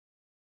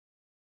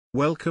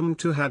Welcome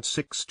to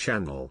had6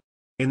 channel.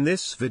 In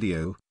this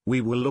video,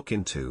 we will look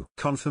into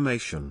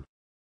confirmation.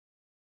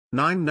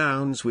 9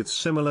 nouns with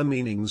similar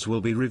meanings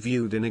will be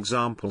reviewed in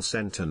example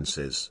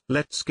sentences.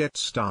 Let's get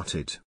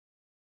started.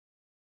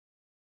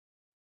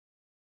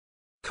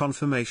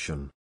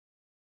 Confirmation,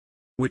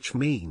 which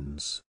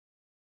means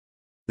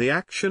the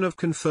action of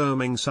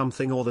confirming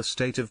something or the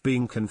state of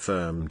being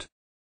confirmed.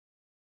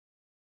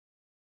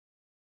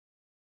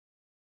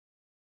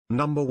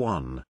 Number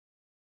 1.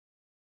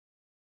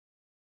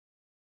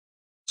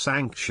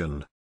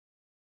 Sanction,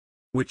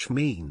 which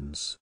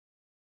means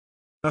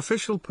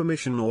official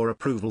permission or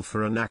approval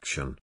for an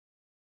action.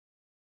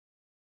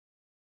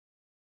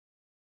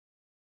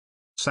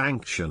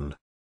 Sanction.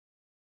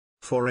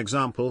 For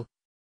example,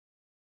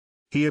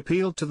 he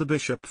appealed to the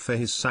bishop for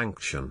his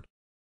sanction.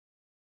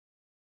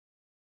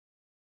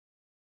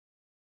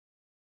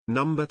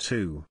 Number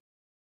 2.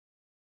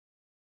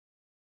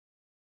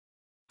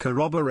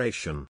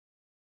 Corroboration,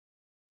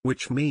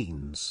 which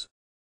means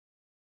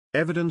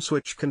evidence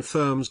which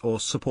confirms or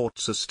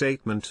supports a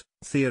statement,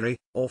 theory,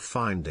 or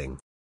finding.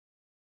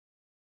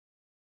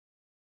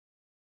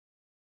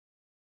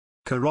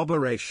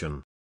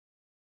 Corroboration.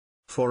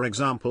 For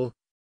example,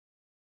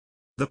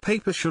 the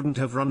paper shouldn't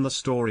have run the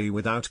story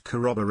without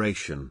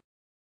corroboration.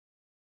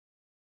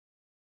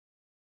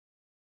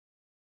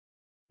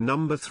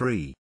 Number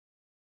 3.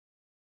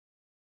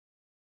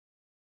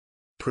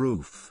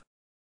 Proof,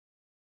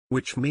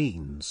 which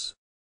means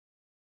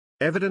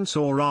evidence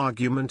or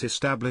argument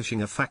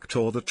establishing a fact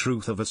or the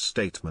truth of a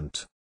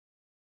statement.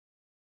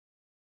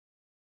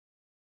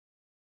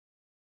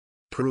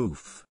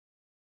 Proof.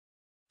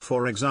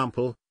 For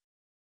example,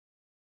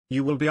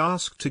 you will be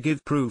asked to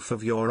give proof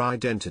of your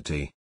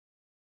identity.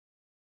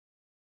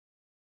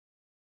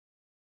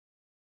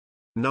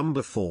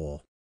 Number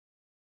 4.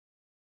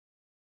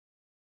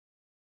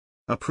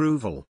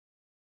 Approval,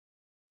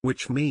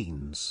 which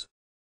means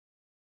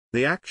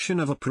the action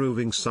of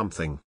approving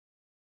something.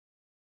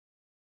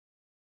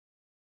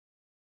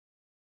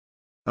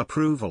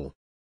 Approval.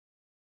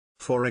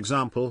 For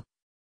example,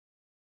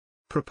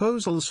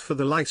 proposals for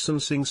the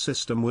licensing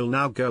system will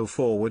now go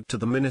forward to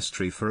the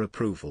Ministry for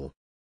approval.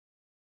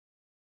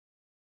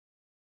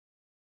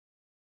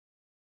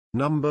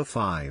 Number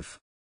 5.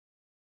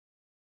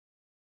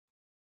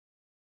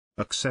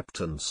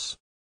 Acceptance,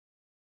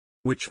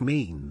 which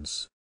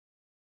means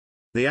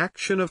the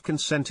action of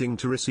consenting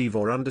to receive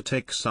or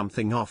undertake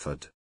something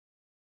offered.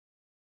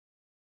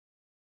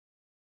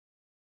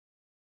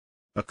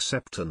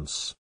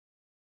 Acceptance.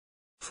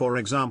 For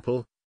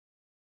example,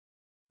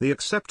 the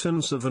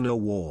acceptance of an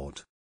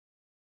award.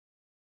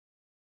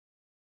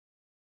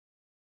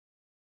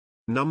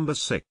 Number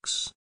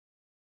 6.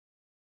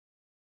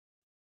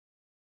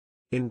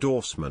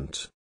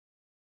 Endorsement,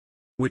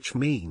 which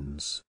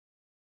means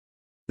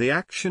the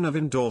action of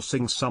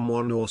endorsing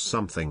someone or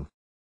something.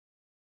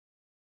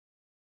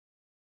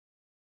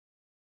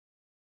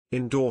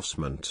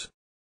 Endorsement.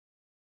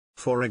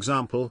 For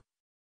example,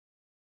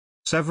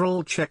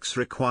 several checks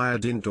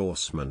required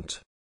endorsement.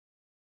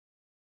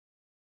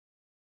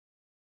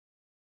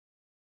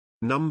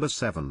 Number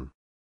 7.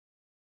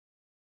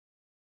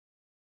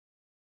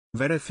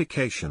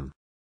 Verification,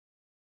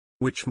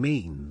 which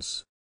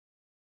means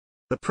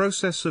the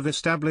process of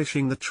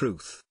establishing the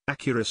truth,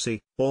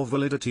 accuracy, or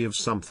validity of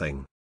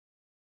something.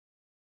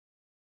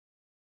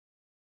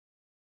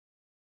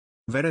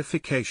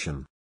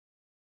 Verification.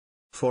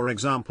 For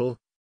example,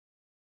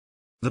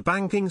 the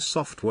banking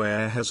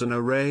software has an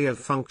array of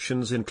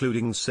functions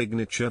including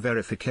signature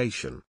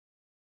verification.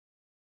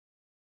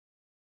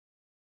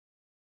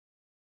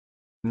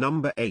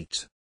 Number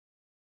 8.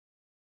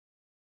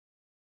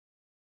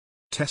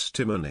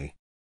 Testimony,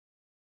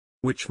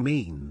 which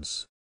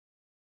means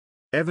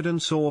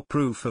evidence or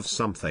proof of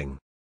something.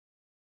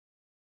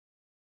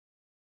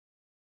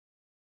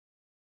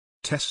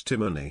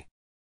 Testimony.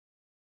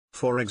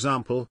 For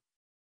example,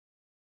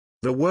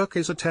 the work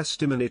is a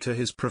testimony to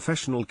his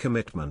professional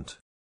commitment.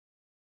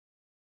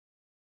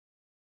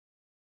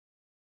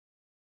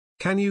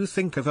 Can you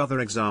think of other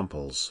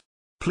examples?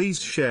 Please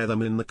share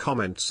them in the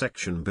comment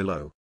section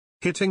below.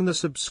 Hitting the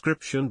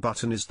subscription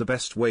button is the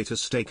best way to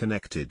stay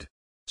connected.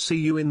 See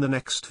you in the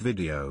next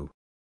video.